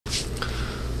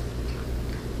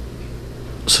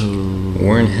So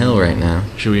We're in hell right now.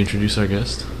 should we introduce our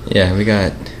guest? Yeah, we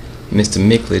got Mr.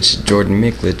 Miklich, Jordan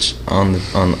Miklich, on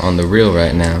the reel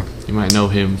right now. You might know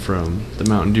him from the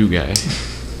Mountain Dew guy.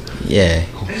 Yeah.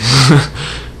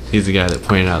 He's the guy that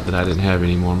pointed out that I didn't have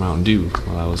any more Mountain Dew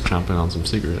while I was chomping on some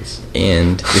cigarettes.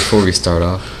 And before we start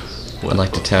off, What? I'd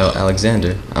like to tell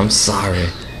Alexander, I'm sorry.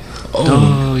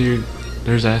 Oh,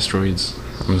 there's asteroids.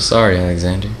 I'm sorry,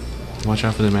 Alexander. Watch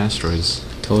out for them asteroids.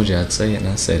 Told you I'd say it, and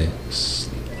I said it.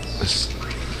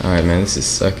 Alright, man, this is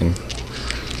sucking.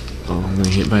 Oh, I'm gonna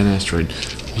get hit by an asteroid.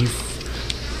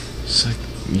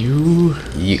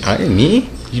 Me?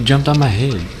 You jumped on my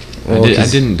head. Well, I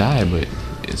didn't die, but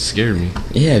it scared me.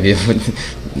 Yeah, but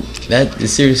that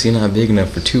is seriously not big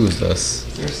enough for two of us.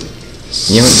 Seriously.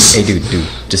 You know what? Hey, dude,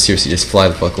 just seriously, just fly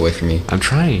the fuck away from me. I'm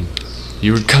trying.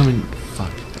 You were coming.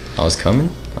 Fuck. I was coming,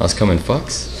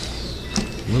 fucks.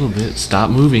 A little bit. Stop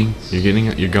moving.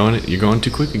 You're going too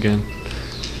quick again.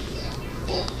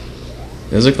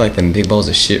 Those look like them big balls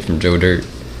of shit from Joe Dirt.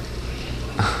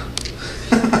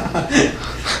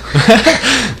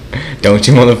 Don't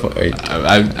you,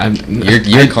 motherfucker?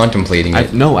 You're contemplating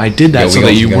it. No, I did that so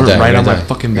that you weren't right on my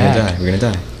fucking back. We're gonna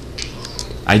die.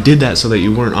 I did that so that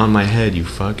you weren't on my head, you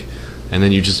fuck. And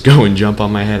then you just go and jump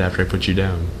on my head after I put you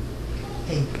down.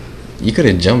 Hey, You could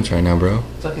have jumped right now, bro.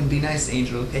 fucking be nice,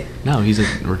 Angel, okay? No, he's a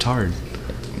retard.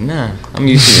 Nah, I'm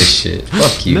used to this shit.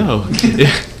 Fuck you. No,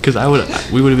 because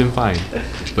we would have been fine.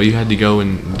 But you had to go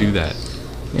and do that.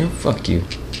 Yeah, fuck you.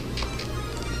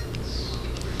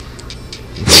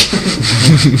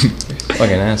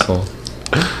 Fucking asshole.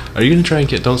 Are you gonna try and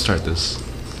get? Don't start this.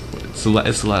 It's the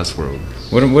last world.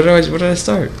 What did I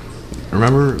start?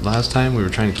 Remember last time we were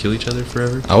trying to kill each other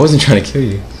forever? I wasn't trying to kill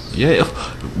you. Yeah,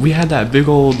 we had that big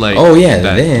old like. Oh yeah,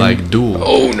 that, then. like duel.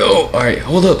 Oh no! All right,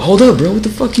 hold up, bro. What the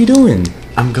fuck you doing?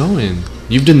 I'm going.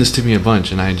 You've done this to me a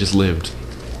bunch, and I just lived.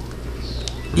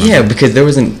 Yeah, because there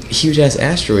wasn't huge ass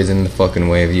asteroids in the fucking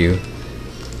way of you.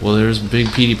 Well, there's big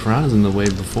PD piranhas in the way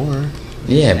before.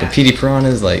 Yeah, but PD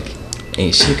piranhas like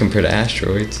ain't shit compared to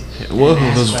asteroids. Whoa,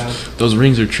 Asteroid. those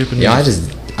rings are tripping me. Yeah,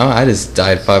 I just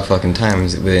died 5 fucking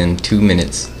times within 2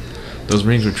 minutes. Those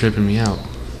rings were tripping me out.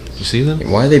 You see them?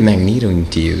 Why are they magnetoing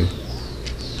to you?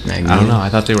 I don't know. I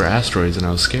thought they were asteroids, and I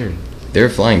was scared. They were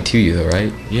flying to you though,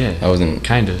 right? Yeah. I wasn't.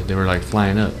 Kinda. They were like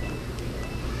flying up.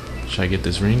 Should I get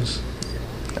these rings?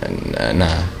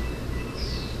 Nah.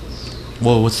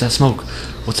 Whoa, what's that smoke?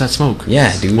 What's that smoke?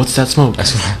 Yeah, dude. What's that smoke?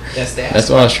 That's what. That's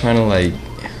What I was trying to like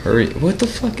hurry. What the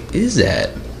fuck is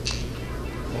that?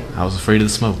 I was afraid of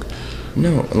the smoke.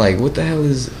 No, like what the hell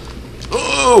is?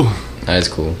 Oh! That's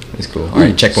cool. It's cool. All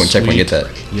right, checkpoint. Sweet. Get that.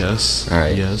 Yes. All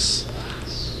right. Yes.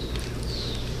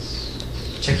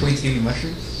 Checkpoints give you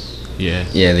mushrooms? Yeah.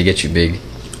 Yeah, they get you big.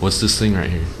 What's this thing right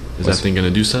here? Is What's- that thing gonna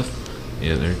do stuff?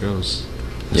 Yeah, there it goes.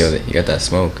 Yo, you got that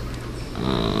smoke.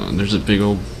 There's a big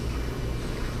old.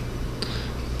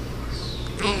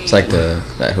 It's like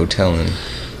that hotel in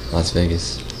Las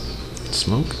Vegas.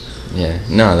 Smoke? Yeah.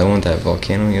 Nah, the one with that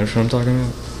volcano. You know what I'm talking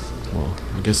about? Well,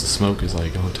 I guess the smoke is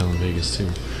like a hotel in Vegas too.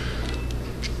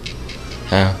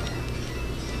 How?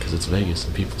 Because it's Vegas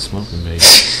and people smoke in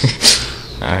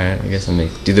Vegas. Alright, I guess I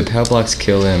make. Do the power blocks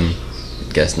kill them?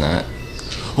 Guess not.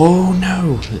 Oh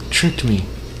no! It tricked me.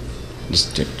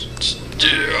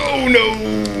 Oh no!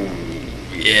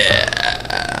 Yeah.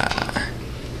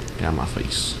 Get out of my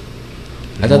face.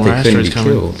 I thought More they couldn't be asteroids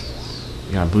coming. killed.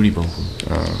 You got booty bump them.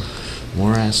 Oh.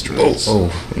 More asteroids.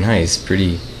 Oh, nice.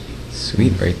 Pretty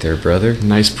sweet right there, brother.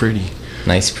 Nice pretty.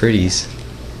 Nice pretties.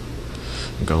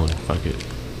 I'm going. Fuck it.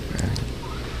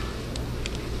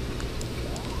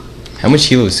 How much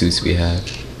helo suits we have?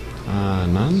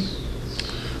 None?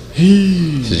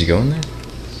 Hey. Should you go in there?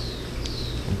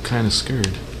 I'm kind of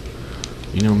scared.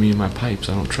 You know me and my pipes.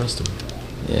 I don't trust them.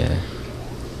 Yeah.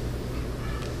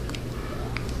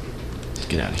 Let's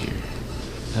get out of here.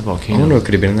 That I volcano. wonder what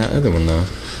could have been in that other one, though.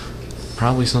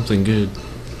 Probably something good.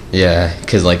 Yeah,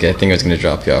 because, like, I think I was going to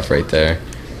drop you off right there.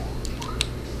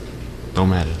 Don't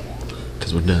matter.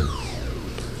 Because we're done.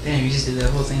 Damn, you just did the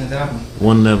whole thing without me.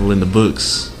 One level in the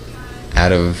books.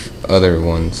 Out of other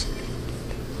ones.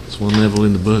 It's one level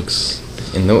in the books.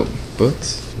 In the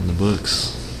books? In the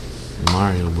books. The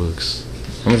Mario books.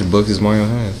 How much books does Mario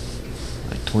have?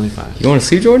 Like 25. You want to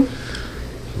sleep, Jordan?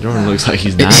 Jordan looks like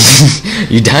he's dying.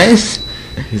 You dying?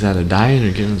 He's either dying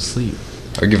or giving sleep.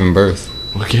 Or giving birth?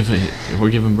 We're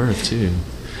giving birth too.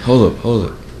 Hold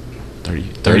up.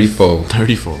 34.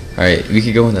 34. Alright, we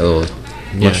could go in that little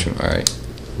Yeah. mushroom. Alright.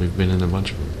 We've been in a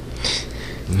bunch of them.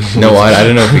 No, I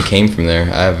don't know if we came from there.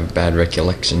 I have a bad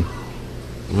recollection.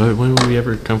 When would we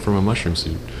ever come from a mushroom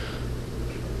suit?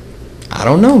 I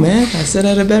don't know, man. I said I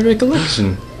had a bad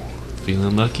recollection.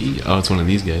 Feeling lucky? Oh, it's one of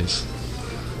these guys.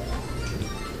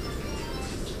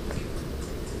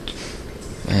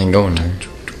 I ain't going there.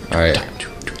 Alright.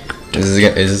 Is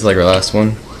this like our last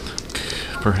one?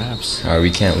 Perhaps. Alright,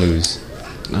 we can't lose.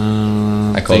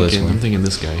 I call this one. I'm thinking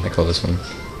this guy. I call this one.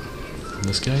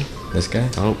 This guy? This guy?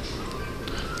 Oh.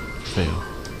 Fail.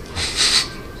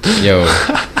 Yo.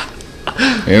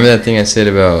 Remember that thing I said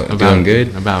about doing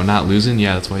good? About not losing?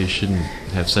 Yeah, that's why you shouldn't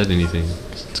have said anything.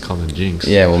 It's called a jinx.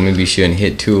 Yeah, well, maybe you shouldn't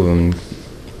hit two of them.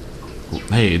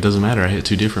 Hey, it doesn't matter. I hit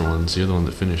 2 different ones. You're the one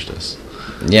that finished us.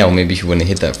 Yeah, well, maybe if you wouldn't have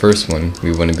hit that first one,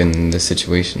 we wouldn't have been in this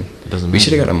situation. It doesn't matter. We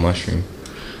should have got a mushroom.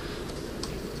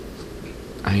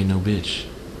 I ain't no bitch.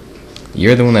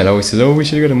 You're the one that always says, "Oh, we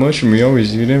should have got a mushroom."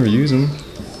 You never use them.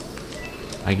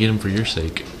 I get them for your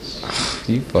sake.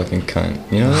 You fucking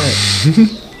cunt. You know that?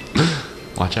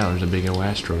 Watch out, there's a big old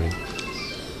asteroid.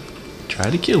 Try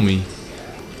to kill me.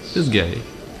 This guy.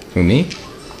 Who, me?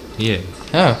 Yeah.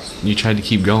 How? You tried to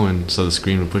keep going so the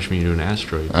screen would push me into an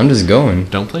asteroid. I'm just going.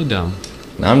 Don't play dumb.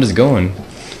 No, I'm just going.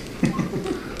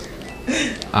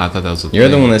 Ah, I thought that was You're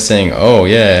the one that's saying, "Oh,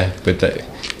 yeah," but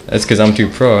that's because I'm too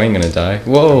pro. I ain't gonna die.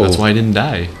 Whoa. That's why I didn't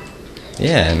die.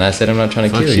 Yeah, and I said I'm not trying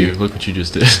to Fuck kill you. you. Look what you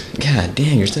just did. God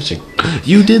damn, you're such a...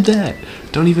 You did that.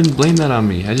 Don't even blame that on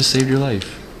me. I just saved your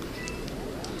life.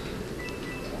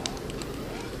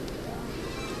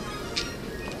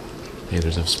 Hey,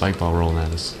 there's a spike ball rolling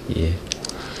at us. Yeah.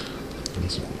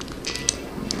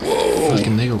 Whoa.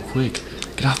 Fucking they go quick.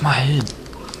 Get off my head.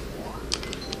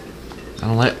 I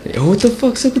don't like... Oh, what the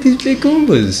fuck's up with these big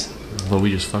Goombas? Well,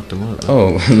 we just fucked them up.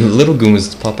 Oh, the little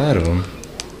Goombas pop out of them.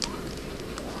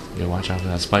 Yeah, watch out for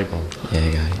that spike ball. Yeah,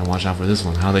 I got it. And watch out for this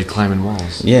one. How they climbing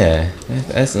walls. Yeah,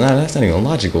 that's not even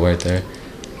logical right there.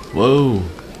 Whoa.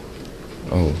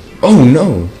 Oh. Oh,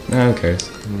 no. No, who cares?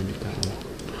 I'm gonna get that one.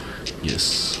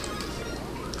 Yes.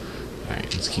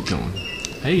 Alright, let's keep going.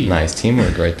 Hey. Nice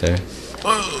teamwork right there.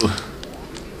 Whoa.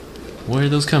 Where are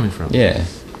those coming from? Yeah.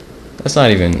 That's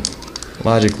not even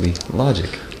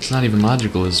logic. It's not even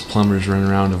logical as plumbers run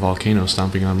around a volcano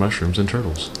stomping on mushrooms and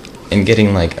turtles. And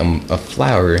getting like a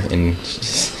flower and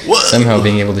somehow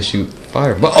being able to shoot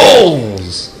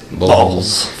fireballs.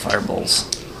 Balls. Fireballs.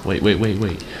 Wait.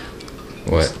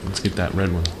 What? Let's get that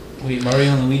red one. Wait,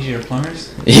 Mario and Luigi are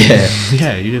plumbers? Yeah.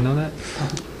 Yeah, you didn't know that?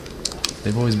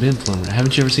 They've always been plumbers.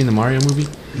 Haven't you ever seen the Mario movie?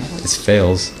 It's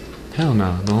fails. Hell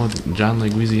no. The one with John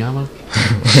Leguizamo?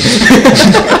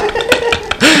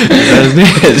 Is that his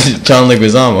name? It's John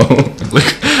Leguizamo.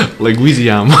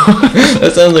 Leguizamo.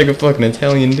 That sounds like a fucking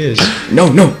Italian dish.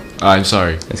 No. I'm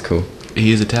sorry. That's cool.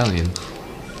 He is Italian.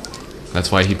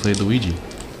 That's why he played Luigi.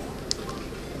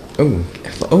 Oh.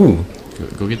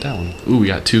 Go get that one. Ooh, we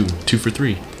got 2. 2 for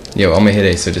 3. Yo, I'm gonna hit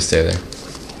A, so just stay there.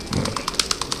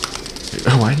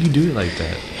 Why do you do it like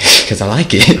that? Cause I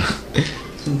like it.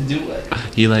 Do what?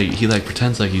 He like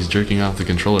pretends like he's jerking off the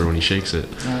controller when he shakes it.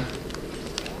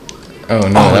 Oh no.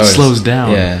 Oh, that it was, slows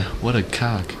down. Yeah. What a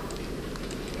cock.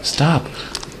 Stop.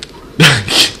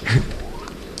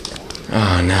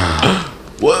 Oh no.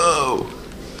 Whoa.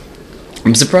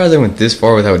 I'm surprised I went this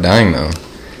far without dying though.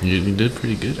 You did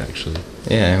pretty good actually.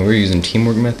 Yeah, we're using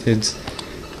teamwork methods.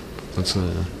 Let's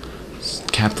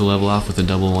cap the level off with a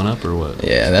double 1-up or what?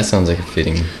 Yeah, that sounds like a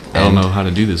fitting. I don't end. know how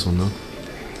to do this one though.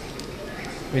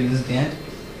 Wait, this is the end?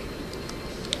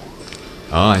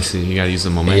 Oh, I see. You gotta use the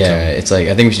momentum. Yeah, it's like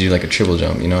I think we should do like a triple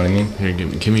jump. You know what I mean? Here,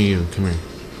 give me you. Come here.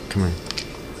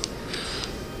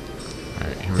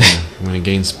 Alright, here we go. I'm gonna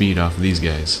gain speed off of these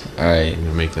guys. All right. I'm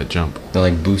gonna make that jump. They're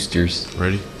like boosters.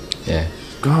 Ready? Yeah.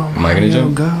 Go, Am I gonna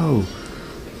jump? Go.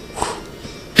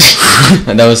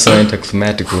 That was so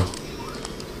anticlimactical.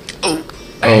 Oh.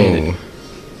 I hate it. Oh.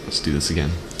 Let's do this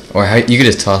again. Or you could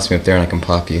just toss me up there and I can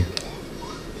pop you.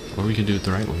 Or we can do it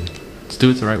the right way. Let's do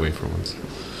it the right way for once.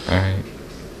 All right.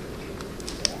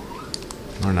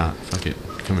 Or not. Fuck it.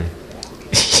 Come here.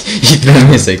 You threw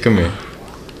me and say, "Come here."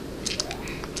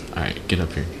 Alright, get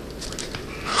up here.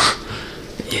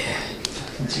 Yeah.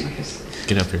 Serious.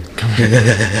 Get up here. Come here.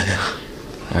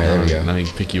 All right, there we go. Let me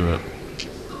pick you up.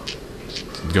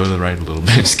 Go to the right a little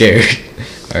I'm bit. scared.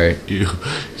 All right. You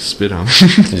spit on me.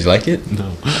 Did you like it? No.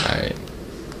 All right.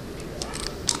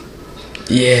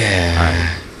 Yeah.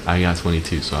 Alright. I got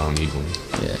 22, so I don't need one.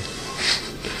 Yeah.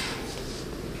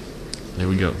 There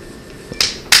we go.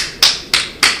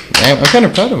 I'm kind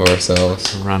of proud of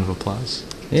ourselves. A round of applause.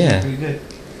 Yeah. Pretty good.